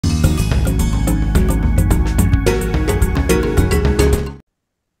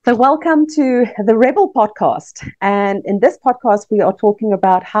So welcome to the Rebel podcast. And in this podcast, we are talking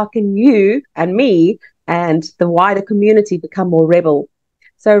about how can you and me and the wider community become more rebel.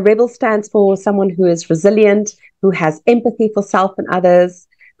 So rebel stands for someone who is resilient, who has empathy for self and others,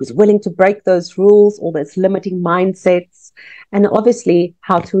 who's willing to break those rules, all those limiting mindsets, and obviously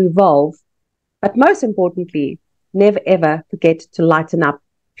how to evolve. But most importantly, never ever forget to lighten up.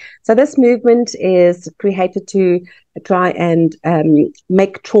 So this movement is created to try and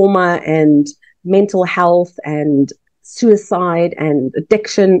make trauma and mental health and suicide and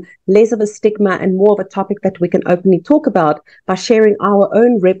addiction less of a stigma and more of a topic that we can openly talk about by sharing our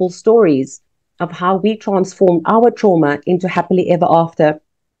own rebel stories of how we transformed our trauma into happily ever after.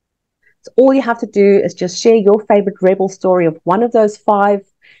 So all you have to do is just share your favorite rebel story of one of those 5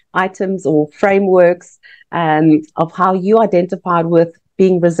 items or frameworks of how you identified with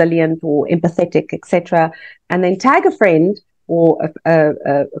being resilient or empathetic, etc. And then tag a friend or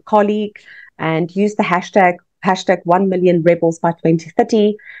a colleague and use the hashtag 1 million rebels by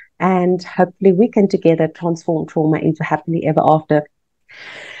 2030. And hopefully we can together transform trauma into happily ever after.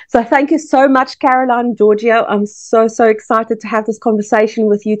 So thank you so much, Caroline, Georgiou. I'm so excited to have this conversation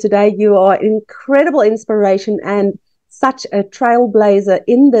with you today. You are an incredible inspiration and such a trailblazer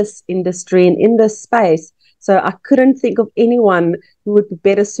in this industry and in this space. So I couldn't think of anyone who would be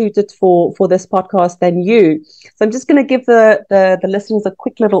better suited for this podcast than you. So I'm just going to give the listeners a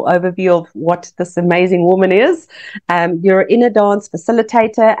quick little overview of what this amazing woman is. You're an Innerdance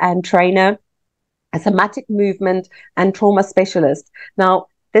facilitator and trainer, a somatic movement and trauma specialist. Now,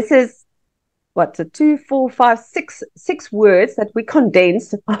 this is six words that we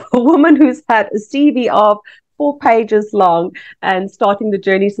condensed of a woman who's had a CV of 4 pages long and starting the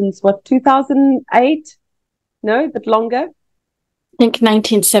journey since 2008? No, a bit longer. I think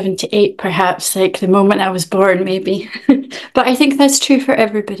 1978, perhaps, like the moment I was born, maybe. But I think that's true for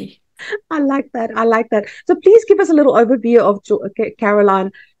everybody. I like that. So please give us a little overview of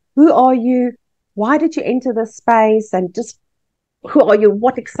Caroline. Who are you? Why did you enter this space? And just who are you?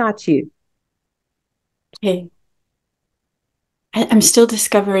 What excites you? Okay. I'm still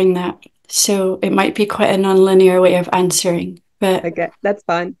discovering that. So it might be quite a non-linear way of answering. But okay, that's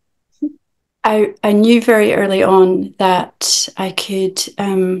fine. I knew very early on that I could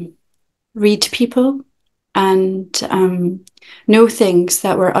read people and know things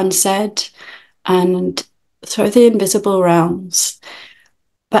that were unsaid and sort of the invisible realms.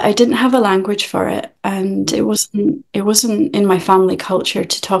 But I didn't have a language for it, and it wasn't in my family culture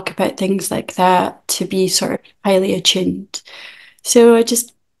to talk about things like that, to be sort of highly attuned. So I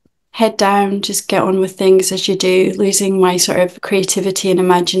just head down, just get on with things as you do, losing my sort of creativity and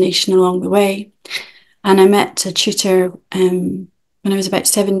imagination along the way. And I met a tutor when I was about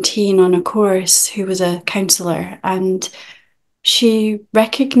 17 on a course who was a counsellor, and she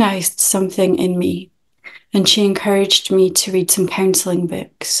recognised something in me and she encouraged me to read some counselling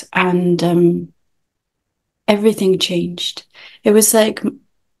books, and everything changed. It was like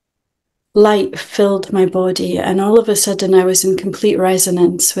light filled my body, and all of a sudden I was in complete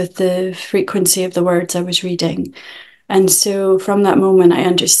resonance with the frequency of the words I was reading. And so from that moment I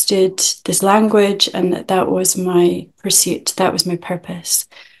understood this language, and that was my pursuit, that was my purpose.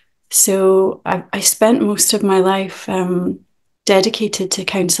 So I spent most of my life dedicated to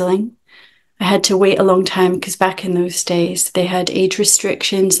counselling. I had to wait a long time because back in those days they had age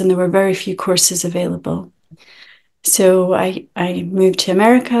restrictions and there were very few courses available. So I moved to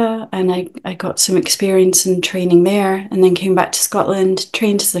America and I got some experience and training there, and then came back to Scotland,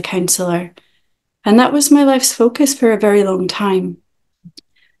 trained as a counsellor. And that was my life's focus for a very long time.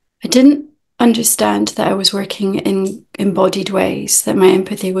 I didn't understand that I was working in embodied ways, that my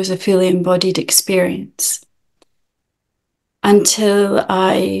empathy was a fully embodied experience, until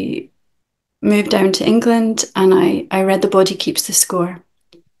I moved down to England and I read The Body Keeps the Score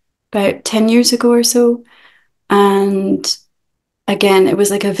about 10 years ago or so. And again, it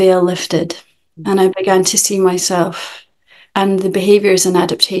was like a veil lifted, and I began to see myself and the behaviors and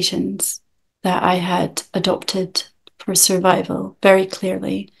adaptations that I had adopted for survival very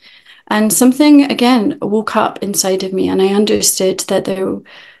clearly. And something, again, woke up inside of me, and I understood that the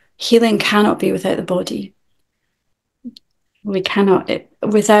healing cannot be without the body. We cannot,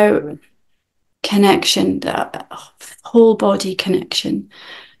 without connection, the whole body connection,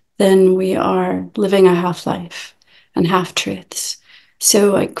 then we are living a half-life and half-truths.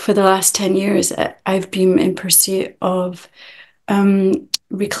 So like for the last 10 years, I've been in pursuit of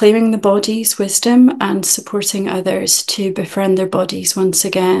reclaiming the body's wisdom and supporting others to befriend their bodies once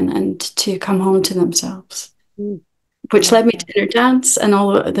again and to come home to themselves, which led me to Innerdance and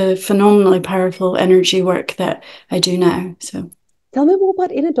all the phenomenally powerful energy work that I do now. So Tell me more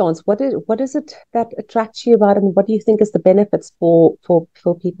about Innerdance. What is it that attracts you about it, and what do you think is the benefits for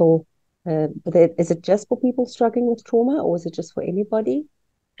people? Is it just for people struggling with trauma, or is it just for anybody?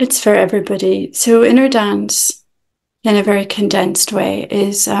 It's for everybody. So inner dance, in a very condensed way,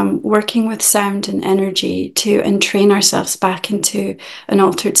 is working with sound and energy to entrain ourselves back into an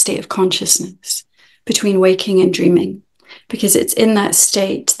altered state of consciousness between waking and dreaming, because it's in that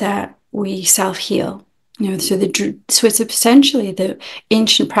state that we self-heal. So it's essentially the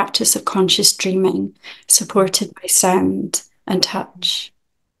ancient practice of conscious dreaming, supported by sound and touch.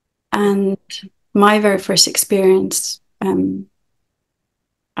 And my very first experience,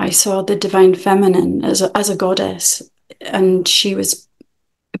 I saw the divine feminine as a goddess, and she was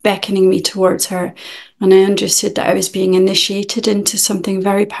beckoning me towards her. And I understood that I was being initiated into something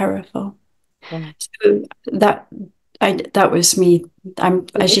very powerful. Wow. So that was me.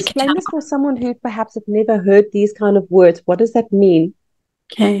 As you can Explain this tell. for someone who perhaps have never heard these kind of words. What does that mean?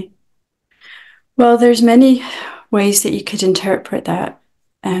 Okay. Well, there's many ways that you could interpret that.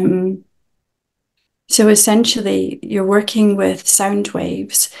 So essentially, you're working with sound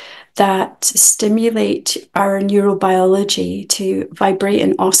waves that stimulate our neurobiology to vibrate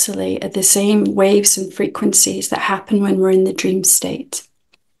and oscillate at the same waves and frequencies that happen when we're in the dream state,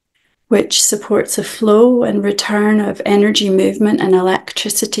 which supports a flow and return of energy movement and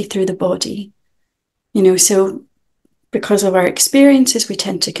electricity through the body. So because of our experiences, we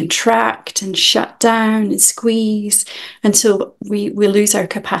tend to contract and shut down and squeeze. And so we lose our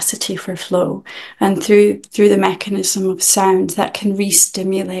capacity for flow. And through the mechanism of sound, that can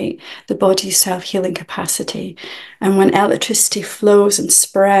re-stimulate the body's self-healing capacity. And when electricity flows and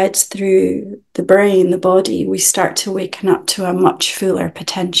spreads through the brain, the body, we start to waken up to a much fuller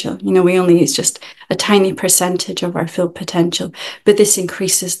potential. We only use just a tiny percentage of our full potential, but this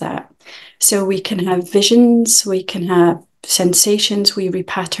increases that. So we can have visions, we can have sensations, we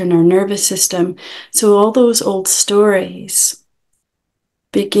repattern our nervous system. So all those old stories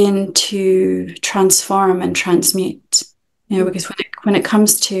begin to transform and transmute. Because when it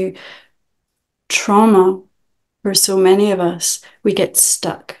comes to trauma, for so many of us, we get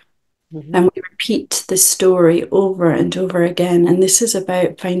stuck. And we repeat the story over and over again. And this is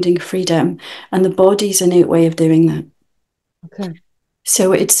about finding freedom. And the body's an innate way of doing that. Okay.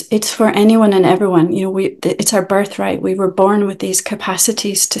 So it's for anyone and everyone. It's our birthright. We were born with these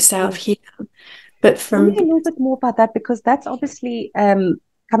capacities to self-heal. But Tell me a little bit more about that, because that's obviously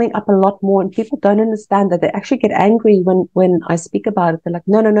coming up a lot more, and people don't understand that. They actually get angry when I speak about it. They're like,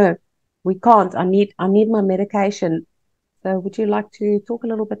 no, we can't. I need my medication. So would you like to talk a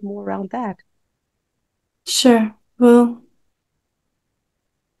little bit more around that? Sure. Well,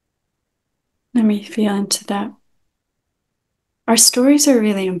 let me feel into that. Our stories are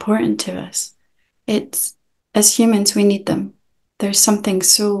really important to us. As humans, we need them. There's something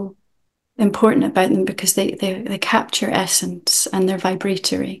so important about them because they capture essence and they're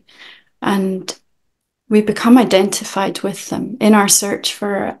vibratory. And we become identified with them in our search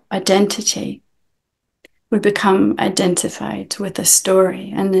for identity. We become identified with a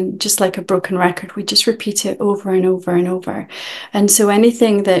story, and then just like a broken record, we just repeat it over and over and over. And so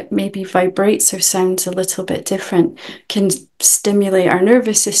anything that maybe vibrates or sounds a little bit different can stimulate our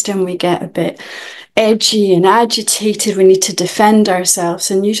nervous system. We get a bit edgy and agitated. We need to defend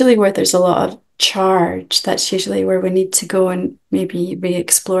ourselves. And usually where there's a lot of charge, that's usually where we need to go and maybe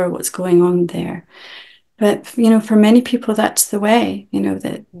re-explore what's going on there. But, for many people, that's the way,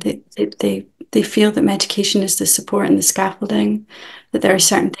 that they feel that medication is the support and the scaffolding, that there are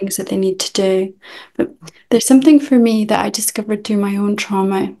certain things that they need to do. But there's something for me that I discovered through my own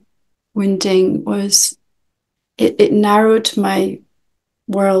trauma wounding was it narrowed my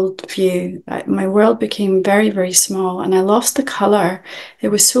world view. My world became very, very small, and I lost the color. It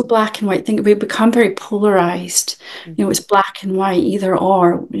was so black and white. I think we become very polarized. It was black and white, either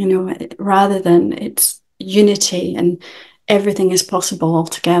or, rather than it's unity and everything is possible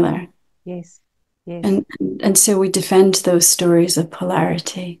altogether. Yes. And so we defend those stories of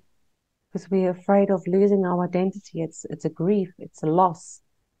polarity. Because we're afraid of losing our identity. It's a grief. It's a loss.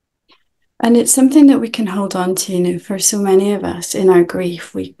 And it's something that we can hold on to, for so many of us in our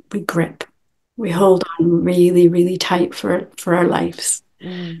grief, we grip. We hold on really, really tight for our lives.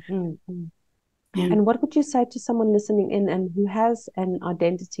 Yeah. And what would you say to someone listening in and who has an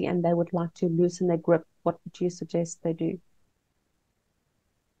identity and they would like to loosen their grip? What would you suggest they do?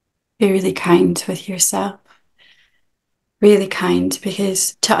 Be really kind with yourself. Really kind,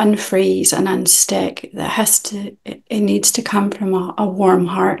 because to unfreeze and unstick, it needs to come from a warm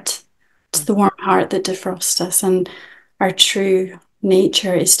heart. It's the warm heart that defrosts us, and our true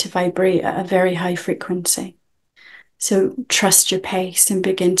nature is to vibrate at a very high frequency. So trust your pace and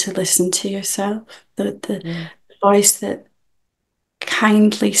begin to listen to yourself. The Yeah. voice that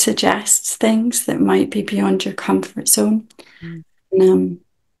kindly suggests things that might be beyond your comfort zone. Mm. And,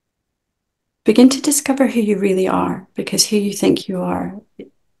 begin to discover who you really are, because who you think you are,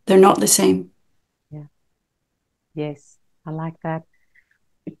 they're not the same. Yeah. Yes. I like that.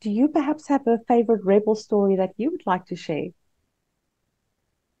 Do you perhaps have a favorite rebel story that you would like to share?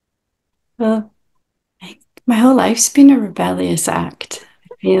 Well, my whole life's been a rebellious act,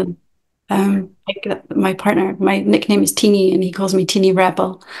 I feel. My partner, my nickname is Teeny, and he calls me Teeny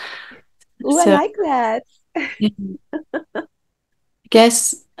Rebel. Oh, I So like that. yeah, I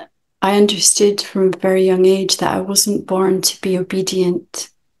guess I understood from a very young age that I wasn't born to be obedient,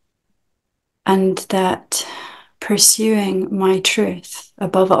 and that pursuing my truth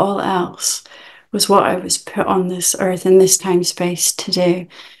above all else was what I was put on this earth in this time space to do,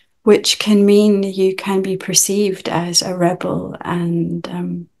 which can mean you can be perceived as a rebel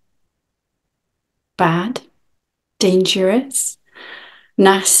and bad, dangerous,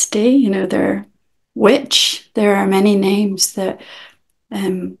 nasty. They're witch. There are many names that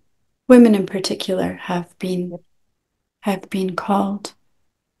um, women in particular Yep. have been called.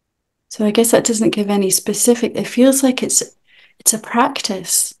 So I guess that doesn't give any specific. It feels like it's a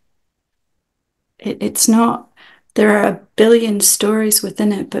practice. It's not. There are a billion stories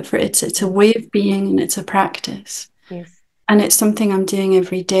within it, but it's a Mm. way of being, and it's a practice, Yes. and it's something I'm doing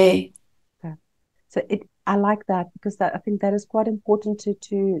every day. Okay. So I like that because I think that is quite important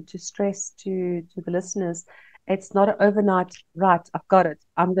to stress to the listeners. It's not an overnight, right, I've got it.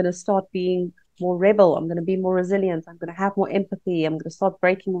 I'm going to start being more rebel. I'm going to be more resilient. I'm going to have more empathy. I'm going to start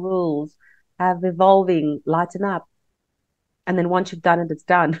breaking rules, have evolving, lighten up. And then once you've done it, it's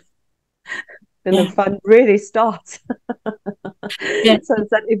done. Then the Yeah, fun really starts. yeah, So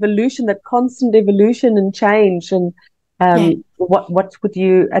it's that evolution, that constant evolution and change. And yeah. what would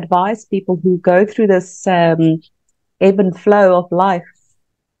you advise people who go through this ebb and flow of life?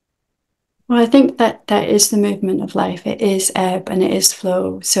 Well, I think that is the movement of life. It is ebb and it is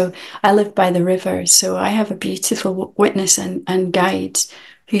flow. So I live by the river, so I have a beautiful witness and guide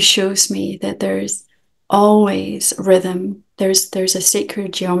who shows me that there's always rhythm. There's a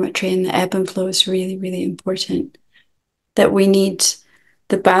sacred geometry, and the ebb and flow is really, really important. That we need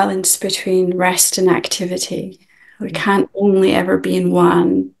the balance between rest and activity. We Yeah. can't only ever be in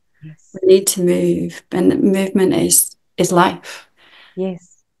one. We Yes. need to move, and movement is life. Yes.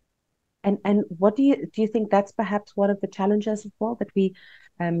 And what do you think that's perhaps one of the challenges as well that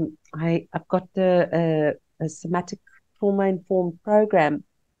I've got a somatic trauma informed program,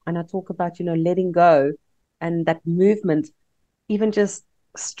 and I talk about letting go and that movement, even just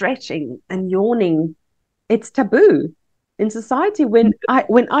stretching and yawning. It's taboo in society. When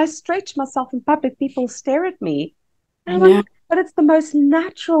I stretch myself in public, people stare at me, and I I'm like, know. but it's the most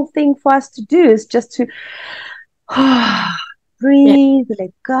natural thing for us to do is just to Yeah. breathe,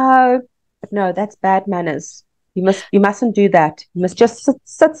 let go. But no, that's bad manners. You mustn't do that. You must just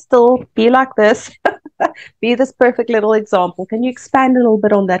sit still, be like this, be this perfect little example. Can you expand a little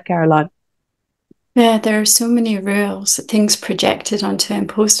bit on that, Caroline? Yeah, there are so many rules, things projected onto and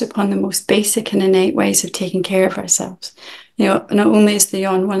imposed upon the most basic and innate ways of taking care of ourselves. Not only is the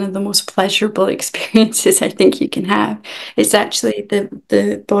yawn one of the most pleasurable experiences I think you can have, it's actually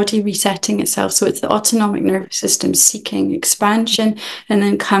the body resetting itself. So it's the autonomic nervous system seeking expansion and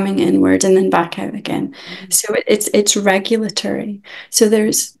then coming inward and then back out again. Mm. So it's regulatory. So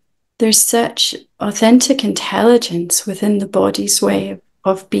there's such authentic intelligence within the body's way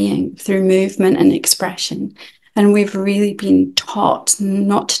of being through movement and expression. And we've really been taught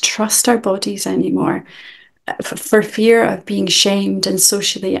not to trust our bodies anymore for fear of being shamed and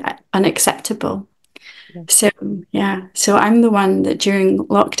socially unacceptable. Yeah. So, yeah, so I'm the one that during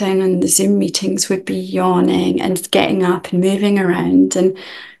lockdown and the Zoom meetings would be yawning and getting up and moving around. And,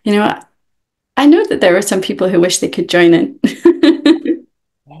 you know, I know that there are some people who wish they could join in.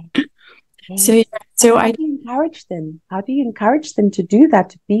 Yes. So, Yes. yeah, And so how I, do you encourage them? How do you encourage them to do that,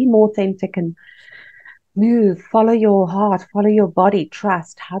 to be more authentic and move, follow your heart, follow your body,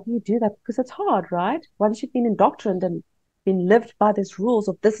 trust? How do you do that? Because it's hard, right? Once you've been indoctrinated and been lived by these rules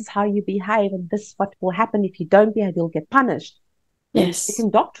of this is how you behave and this is what will happen if you don't behave, you'll get punished. It's yes.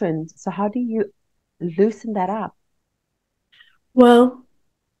 indoctrined. So how do you loosen that up? Well,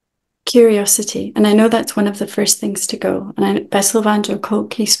 curiosity. And I know that's one of the first things to go. And Bessel van der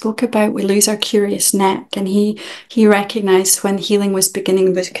Kolk, he spoke about we lose our curious neck. And he recognized when healing was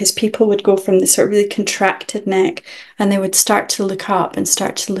beginning because people would go from this sort of really contracted neck and they would start to look up and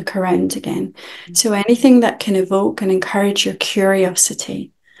start to look around again. So anything that can evoke and encourage your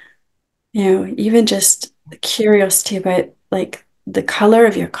curiosity, even just the curiosity about like the color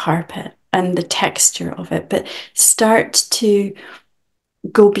of your carpet and the texture of it, but start to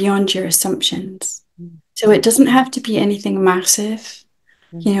go beyond your assumptions. So it doesn't have to be anything massive,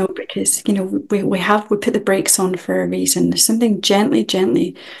 Mm, because, we put the brakes on for a reason. There's something gently,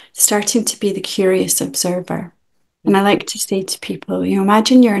 gently starting to be the curious observer. And I yes. like to say to people,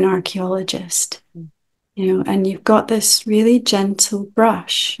 imagine you're an archaeologist, Mm, and you've got this really gentle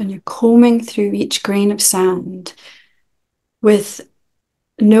brush and you're combing through each grain of sand with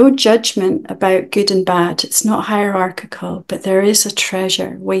no judgment about good and bad. It's not hierarchical, but there is a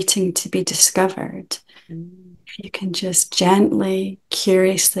treasure waiting to be discovered. mm. You can just gently,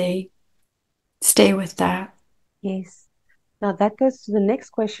 curiously stay with that. Yes. Now that goes to the next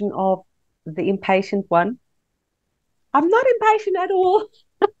question of the impatient one. I'm not impatient at all.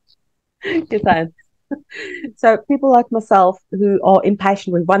 Yes, I am. So people like myself who are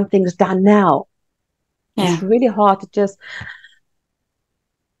impatient with one thing's done now, it's Yeah. really hard to just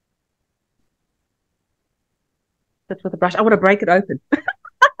sit with a brush. I want to break it open.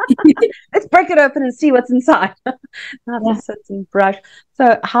 Let's break it open and see what's inside. I have to Yeah. sit and brush.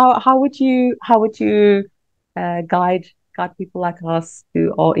 So how would you guide people like us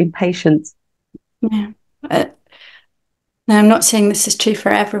who are impatient? Yeah. Uh, Now, I'm not saying this is true for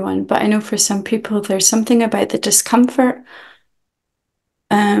everyone, but I know for some people, there's something about the discomfort,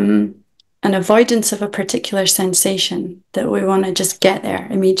 um, an avoidance of a particular sensation that we want to just get there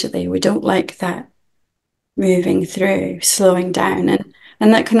immediately. We don't like that moving through, slowing down.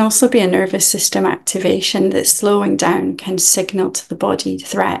 And that can also be a nervous system activation that slowing down can signal to the body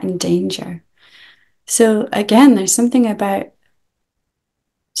threat and danger. So again, there's something about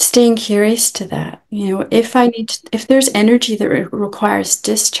staying curious to that. If there's energy that requires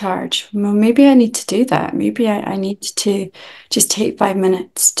discharge, well, maybe I need to do that. Maybe I need to just take 5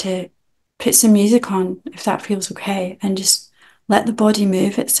 minutes to put some music on if that feels okay and just let the body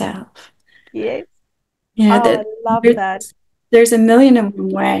move itself. Yes. Oh, I That love there's, that. there's a million and one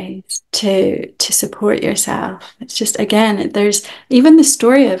ways to support yourself. It's just, again, there's even the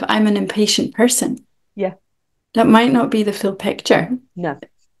story of I'm an impatient person. Yeah. That might not be the full picture. No,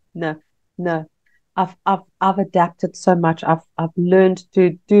 no, no. I've adapted so much. I've learned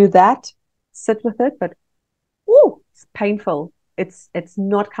to do that, sit with it, but it's painful. It's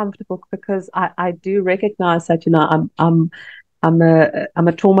not comfortable because I do recognize that, I'm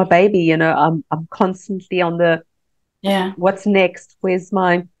a trauma baby, I'm constantly on the Yeah. what's next? Where's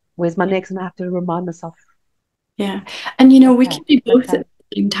my next? And I have to remind myself, Yeah. And we okay, can be it's both okay. at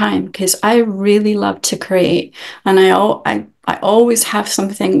the same time because I really love to create and I always have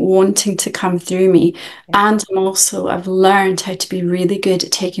something wanting to come through me. Yeah. And I've learned how to be really good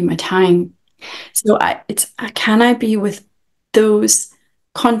at taking my time. So can I be with those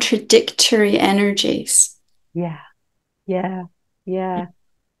contradictory energies? Yeah. Yeah. Yeah.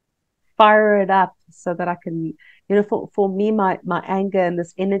 Fire it up so that I can, for me, my anger and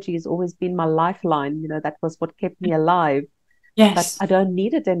this energy has always been my lifeline. That was what kept me alive. But Yes. I don't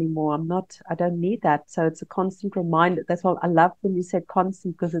need it anymore. I don't need that. So it's a constant reminder. That's why I love when you said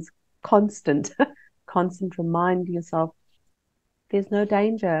constant, because it's constant. Constant remind yourself there's no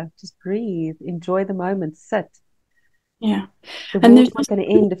danger. Just breathe, enjoy the moment, sit. Yeah. The And there's world's not going to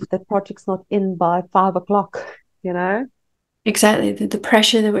end if the project's not in by 5 o'clock, you know? exactly the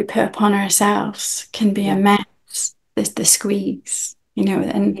pressure that we put upon ourselves can be a Yeah. mess, the squeeze,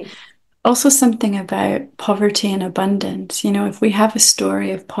 and Yes. also something about poverty and abundance. If we have a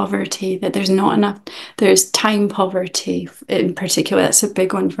story of poverty, that there's not enough, there's time poverty in particular. That's a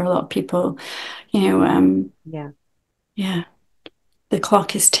big one for a lot of people. You know, um, Yeah. yeah, the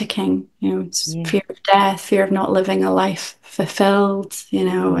clock is ticking. It's Yes. fear of death, fear of not living a life fulfilled.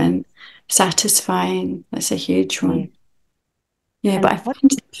 Yes. And satisfying. That's a huge Yes. one. Yeah, but And I what?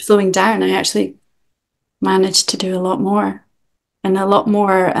 find slowing down, I actually managed to do a lot more and a lot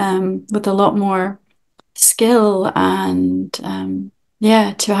more with a lot more skill and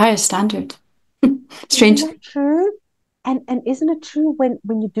yeah, to a higher standard. Isn't Strange. that true? And isn't it true when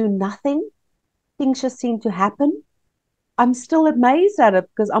you do nothing, things just seem to happen? I'm still amazed at it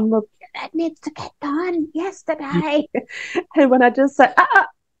because I'm like, that needs to get done yesterday. And when I just say,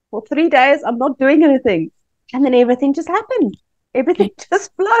 for 3 days, I'm not doing anything. And then everything just happened. Everything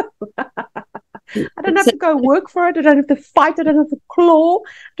just flowed. I don't It's have to go work for it. I don't have to fight. I don't have to claw.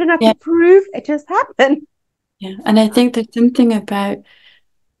 I don't have to yeah, prove. It just happened. yeah. And I think there's something about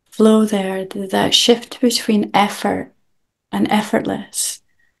flow there, that shift between effort and effortless.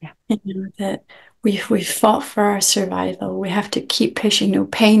 Yeah. That we've fought for our survival. We have to keep pushing, no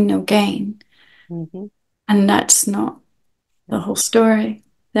pain, no gain. Mm-hmm. And that's not the Yeah. whole story.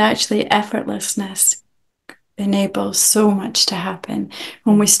 The actually effortlessness. enables so much to happen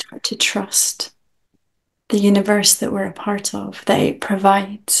when we start to trust the universe that we're a part of, that it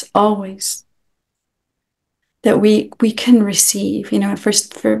provides always, that we can receive. You know,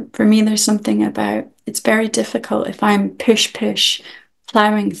 first for me, there's something about, it's very difficult if I'm push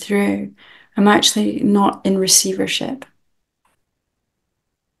plowing through. I'm actually not in receivership.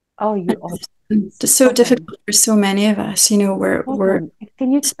 Oh, you are It's so spot on. difficult for so many of us. You know, Spot we're on.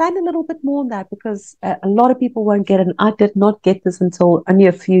 Can you expand a little bit more on that? Because a lot of people won't get it. And I did not get this until only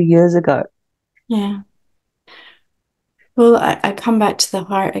a few years ago. yeah. Well, I come back to the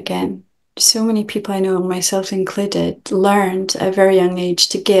heart again. So many people I know, myself included, learned at a very young age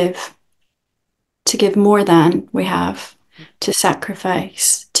to give more than we have, to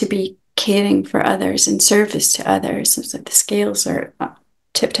sacrifice, to be caring for others, in service to others. It's like the scales are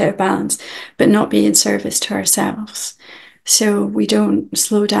tipped out of balance, but not be in service to ourselves. So we don't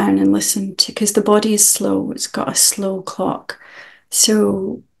slow down and listen to, because the body is slow, it's got a slow clock.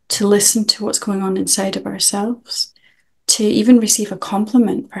 So to listen to what's going on inside of ourselves, to even receive a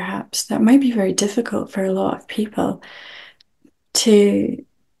compliment, perhaps, that might be very difficult for a lot of people. To,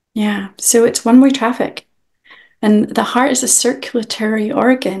 yeah, so it's one-way traffic. And the heart is a circulatory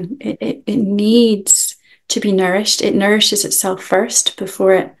organ. It needs to be nourished. It nourishes itself first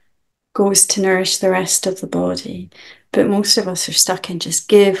before it goes to nourish the rest of the body. But most of us are stuck in just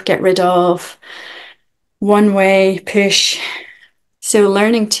give, get rid of, one way, push. So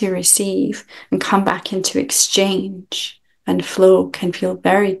learning to receive and come back into exchange and flow can feel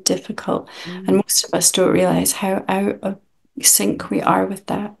very difficult. And Mm, most of us don't realize how out of sync we are with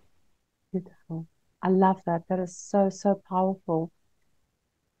that. beautiful. I love that. That is so, so powerful.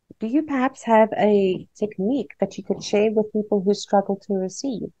 Do you perhaps have a technique that you could share with people who struggle to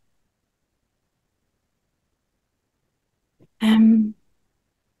receive? Um,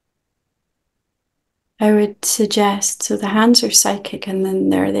 I would suggest, so the hands are psychic and then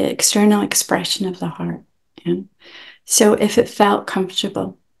they're the external expression of the heart. Yeah. So if it felt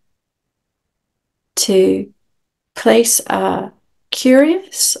comfortable to place a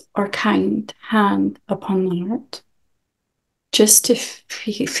curious or kind hand upon the heart, just to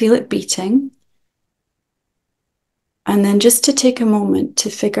feel it beating, and then just to take a moment to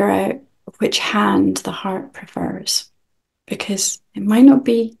figure out which hand the heart prefers, because it might not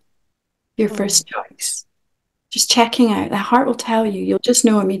be your Mm, first choice. Just checking out, the heart will tell you, you'll just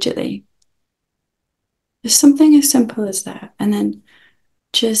know immediately. There's something as simple as that. And then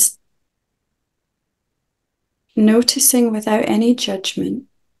just noticing without any judgment,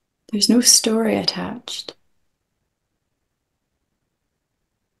 there's no story attached.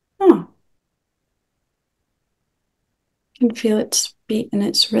 Oh, you can feel its beat and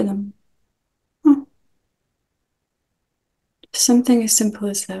its rhythm. Oh, something as simple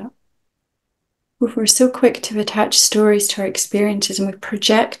as that. We're so quick to attach stories to our experiences and we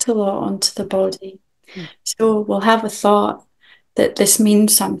project a lot onto the body. mm. So we'll have a thought that this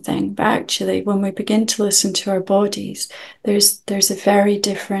means something, but actually, when we begin to listen to our bodies, there's a very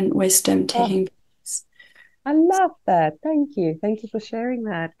different wisdom Oh, taking place. I love that. Thank you. Thank you for sharing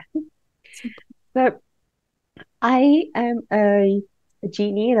that. So I am a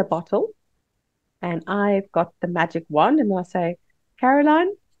genie in a bottle, and I've got the magic wand, and I say, Caroline,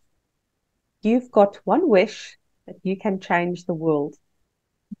 you've got one wish that you can change the world.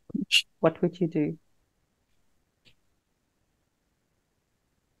 What would you do?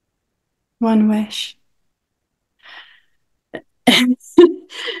 One wish.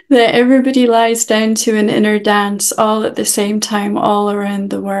 That everybody lies down to an inner dance all at the same time, all around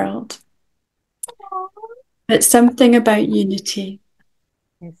the world. It's something about unity.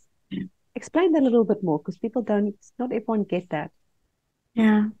 Yes. Explain that a little bit more because people don't, not everyone get that.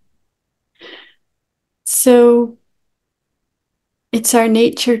 Yeah. So it's our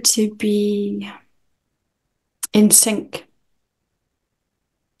nature to be in sync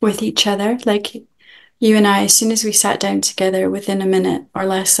with each other. Like you and I, as soon as we sat down together, within a minute or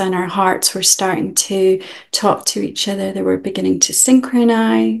less than, our hearts were starting to talk to each other. They were beginning to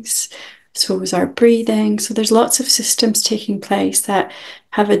synchronize. So was our breathing. So there's lots of systems taking place that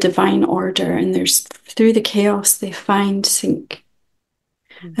have a divine order, and there's through the chaos they find sync.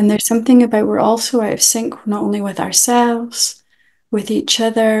 Mm. And there's something about we're also out of sync, not only with ourselves, with each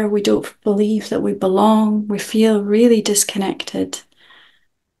other. We don't believe that we belong. We feel really disconnected.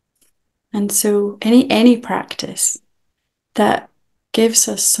 And so any practice that gives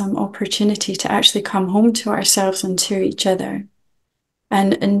us some opportunity to actually come home to ourselves and to each other,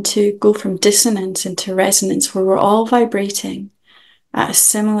 and to go from dissonance into resonance where we're all vibrating at a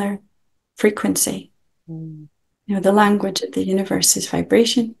similar frequency. Mm. You know, the language of the universe is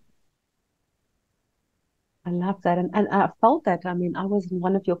vibration. I love that. And I felt that. I mean, I was in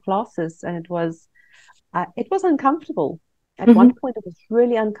one of your classes and it was uncomfortable. At Mm-hmm. one point, it was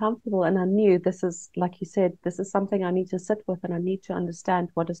really uncomfortable. And I knew this is, like you said, this is something I need to sit with and I need to understand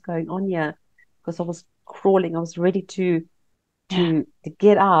what is going on here because I was crawling. I was ready Yeah. to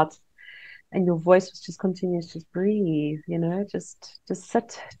get out. And your voice was just continuous, just breathe, just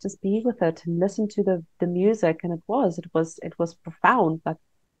sit, just be with it and listen to the music. And it was profound. Like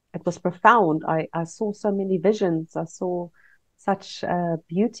it was profound. I saw so many visions. I saw such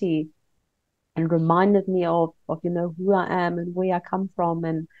beauty and reminded me of who I am and where I come from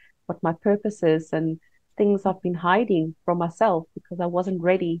and what my purpose is and things I've been hiding from myself because I wasn't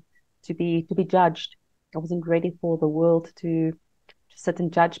ready to be judged. I wasn't ready for the world to sit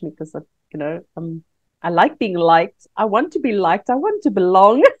and judge me because I like being liked. I want to be liked. I want to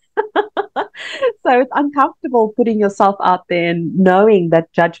belong. So it's uncomfortable putting yourself out there and knowing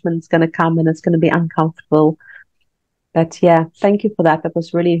that judgment's going to come and it's going to be uncomfortable. But yeah, thank you for that. That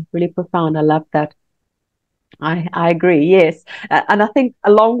was really, really profound. I love that. I agree. Yes. And I think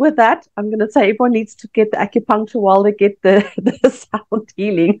along with that, I'm going to say everyone needs to get the acupuncture while they get the sound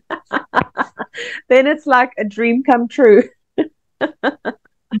healing. Then it's like a dream come true.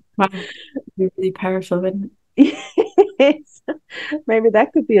 Wow. Really powerful, wouldn't Yes. Maybe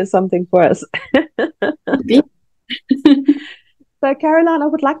that could be a something for us. it? So, Caroline, I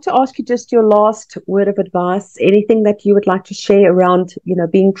would like to ask you just your last word of advice. Anything that you would like to share around,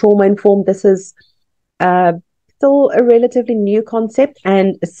 being trauma informed? This is uh, still a relatively new concept,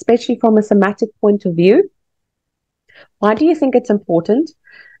 and especially from a somatic point of view. Why do you think it's important?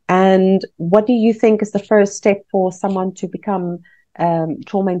 And what do you think is the first step for someone to become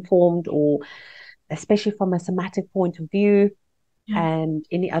trauma informed, or especially from a somatic point of view, Yeah. and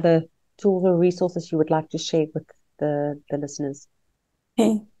any other tools or resources you would like to share with the listeners?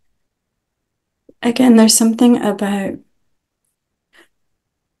 Okay. Again, there's something about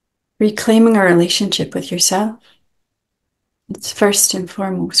reclaiming a relationship with yourself. It's first and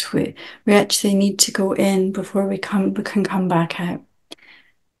foremost. We actually need to go in before we can come back out.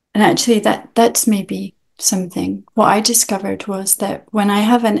 And actually that's maybe something. What I discovered was that when I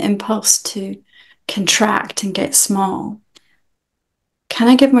have an impulse to contract and get small, can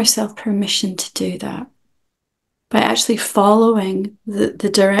I give myself permission to do that? By actually following the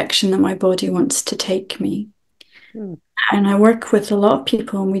direction that my body wants to take me. Hmm. And I work with a lot of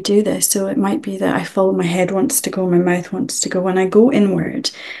people and we do this. So it might be that I follow my head wants to go, my mouth wants to go. When I go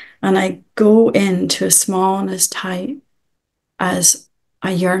inward and I go into as small and as tight as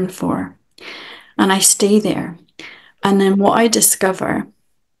I yearn for, and I stay there. And then what I discover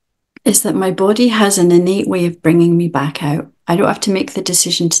is that my body has an innate way of bringing me back out. I don't have to make the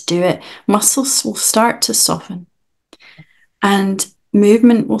decision to do it. Muscles will start to soften and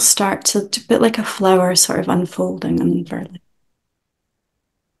movement will start to a bit like a flower sort of unfolding and unfurling.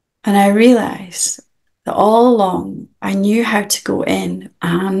 And I realized that all along I knew how to go in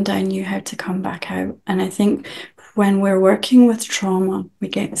and I knew how to come back out. And I think when we're working with trauma, we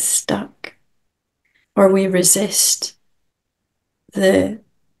get stuck or we resist the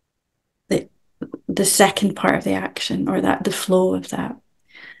the the second part of the action or that the flow of that.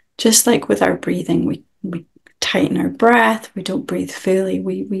 Just like with our breathing, we tighten our breath, we don't breathe fully,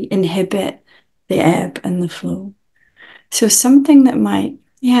 we inhibit the ebb and the flow. So something that might,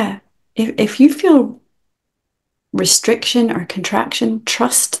 yeah, if you feel restriction or contraction,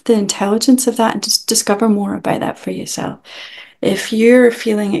 trust the intelligence of that and just discover more about that for yourself. If you're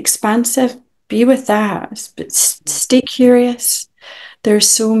feeling expansive, be with that, but stay curious. There's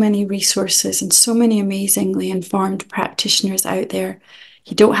so many resources and so many amazingly informed practitioners out there.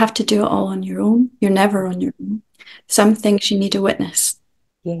 You don't have to do it all on your own. You're never on your own. Some things you need a witness,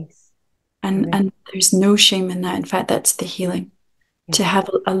 Yes, and correct. and there's no shame in that. In fact, that's the healing, to Yes. have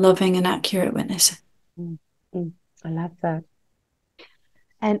a loving and accurate witness. Mm, mm. I love that.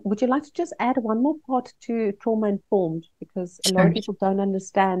 And would you like to just add one more part to trauma informed? Because a lot of Sure. people don't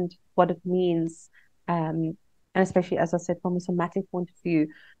understand what it means, and especially, as I said, from a somatic point of view.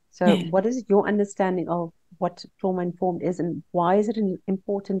 So, Yeah. what is your understanding of what trauma informed is, and why is it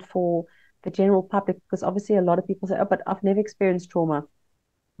important for the general public? Because obviously, a lot of people say, "Oh, but I've never experienced trauma."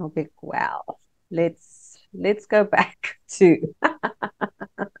 I'll be, wow. Let's go back to.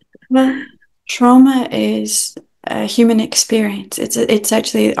 Well, trauma is a human experience. It's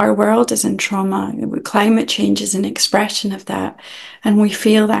actually our world is in trauma. Climate change is an expression of that, and we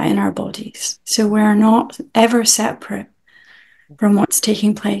feel that in our bodies. So we're not ever separate from what's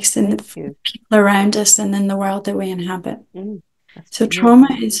taking place in Thank the you. people around us and in the world that we inhabit. Mm, that's So yes. trauma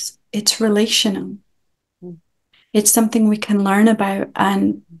is it's relational. Mm, It's something we can learn about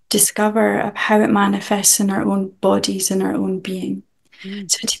and discover how it manifests in our own bodies and our own being. Mm.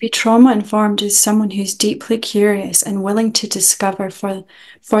 So to be trauma informed is someone who's deeply curious and willing to discover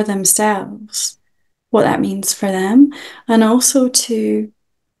for themselves what that means for them, and also to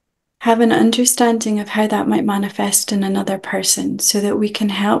have an understanding of how that might manifest in another person so that we can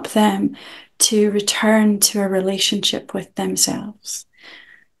help them to return to a relationship with themselves.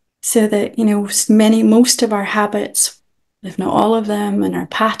 So that, most of our habits, if not all of them, and our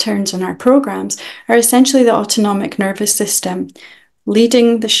patterns and our programs are essentially the autonomic nervous system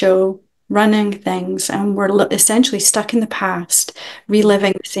leading the show, running things, and we're essentially stuck in the past,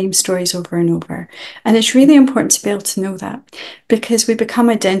 reliving the same stories over and over. And it's really important to be able to know that, because we become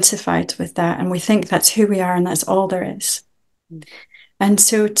identified with that and we think that's who we are and that's all there is. Mm. And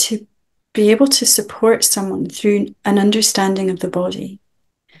so to be able to support someone through an understanding of the body,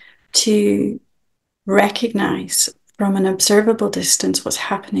 to recognize from an observable distance what's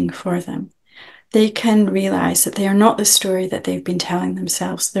happening for them, they can realize that they are not the story that they've been telling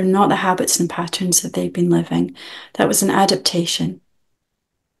themselves. They're not the habits and patterns that they've been living. That was an adaptation.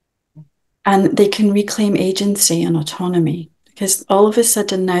 And they can reclaim agency and autonomy, because all of a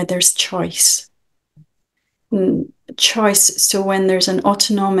sudden now there's choice. Choice. So when there's an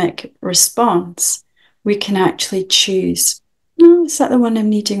autonomic response, we can actually choose, oh, is that the one I'm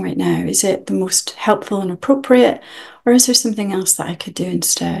needing right now? Is it the most helpful and appropriate? Or is there something else that I could do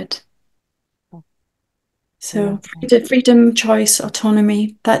instead? So freedom, choice,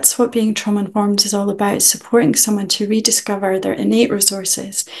 autonomy, that's what being trauma-informed is all about, supporting someone to rediscover their innate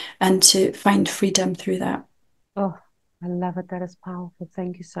resources and to find freedom through that. Oh, I love it. That is powerful.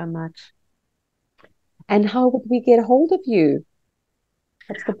 Thank you so much. And how would we get hold of you?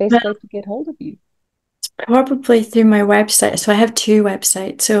 What's the best way to get hold of you? Probably through my website. So I have two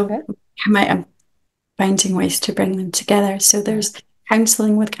websites. So I'm finding ways to bring them together. So there's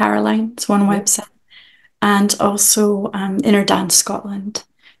Counselling with Caroline, it's one website, and also Innerdance Scotland.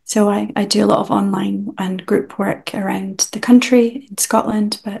 So I do a lot of online and group work around the country in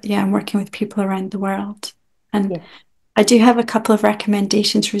Scotland, but yeah, I'm working with people around the world. And I do have a couple of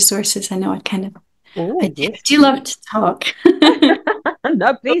recommendations, resources. I know I do love to talk.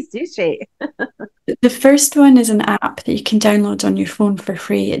 No, please do share. The first one is an app that you can download on your phone for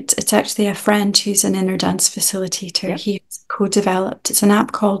free. It's actually a friend who's an inner dance facilitator. He's co-developed. It's an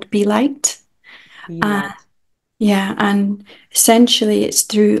app called Be Light. Yeah, and essentially it's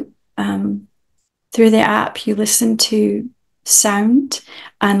through the app you listen to sound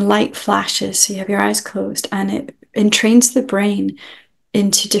and light flashes. So you have your eyes closed, and it entrains the brain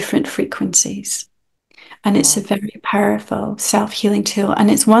into different frequencies. And it's a very powerful self-healing tool.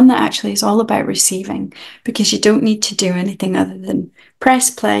 And it's one that actually is all about receiving, because you don't need to do anything other than press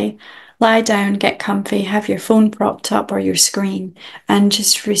play, lie down, get comfy, have your phone propped up or your screen, and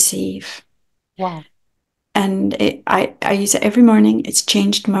just receive. Wow. And I use it every morning. It's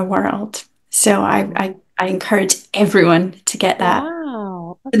changed my world. So I encourage everyone to get that.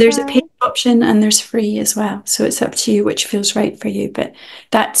 Wow. Okay. There's a paid option and there's free as well. So it's up to you which feels right for you. But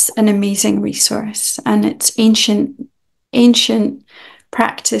that's an amazing resource. And it's ancient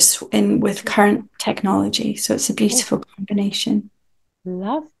practice with current technology. So it's a beautiful combination.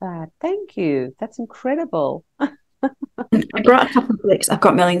 Love that. Thank you. That's incredible. I brought a couple of books. I've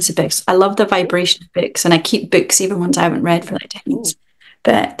got millions of books. I love the vibration of books, and I keep books, even ones I haven't read, for like decades.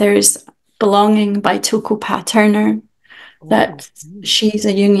 But there's Belonging by Toko Turner. She's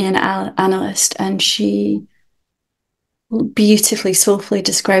a Jungian analyst, and she beautifully, soulfully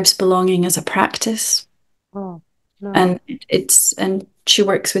describes belonging as a practice. Oh, no. And she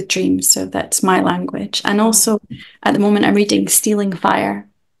works with dreams, so that's my language. And also, at the moment, I'm reading Stealing Fire,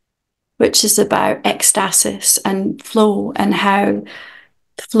 which is about ecstasis and flow, and how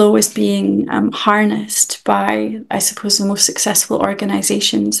flow is being harnessed by, I suppose, the most successful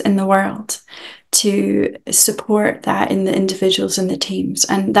organizations in the world to support that in the individuals and the teams.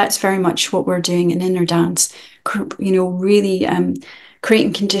 And that's very much what we're doing in Inner Dance, really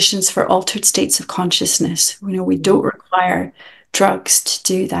creating conditions for altered states of consciousness. We don't require drugs to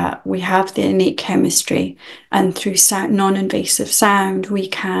do that. We have the innate chemistry, and through non-invasive sound, we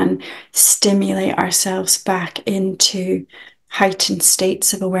can stimulate ourselves back into heightened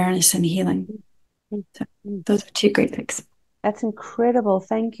states of awareness and healing. So those are two great things. That's incredible.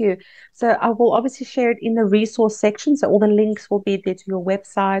 Thank you. So I will obviously share it in the resource section. So all the links will be there to your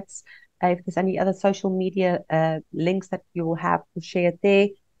websites. If there's any other social media links that you will have, to share it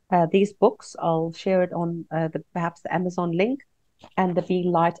there. These books, I'll share it on perhaps the Amazon link and the Be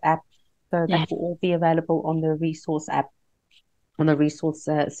Light app. So that will all be available on the resource app, on the resource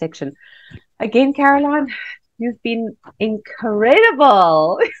section. Again, Caroline, You've been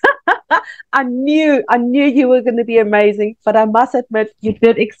incredible. I knew you were going to be amazing, but I must admit you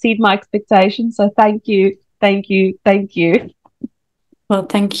did exceed my expectations. So thank you, thank you, thank you. Well,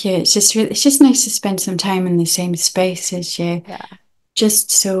 thank you. It's just nice to spend some time in the same space as you. Yeah. Just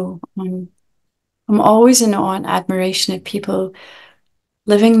so I'm always in awe and admiration of people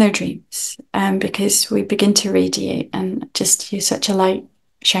living their dreams, because we begin to radiate, and just you're such a light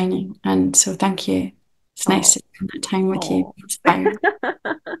shining. And so thank you. It's nice to spend that time with you. It's fine.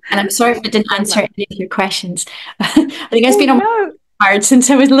 And I'm sorry if I didn't answer any of your questions. I think it's been on my hard since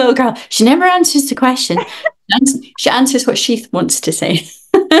I was a little girl. She never answers the question. She answers what she wants to say.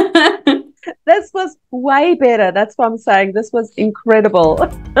 This was way better. That's what I'm saying. This was incredible.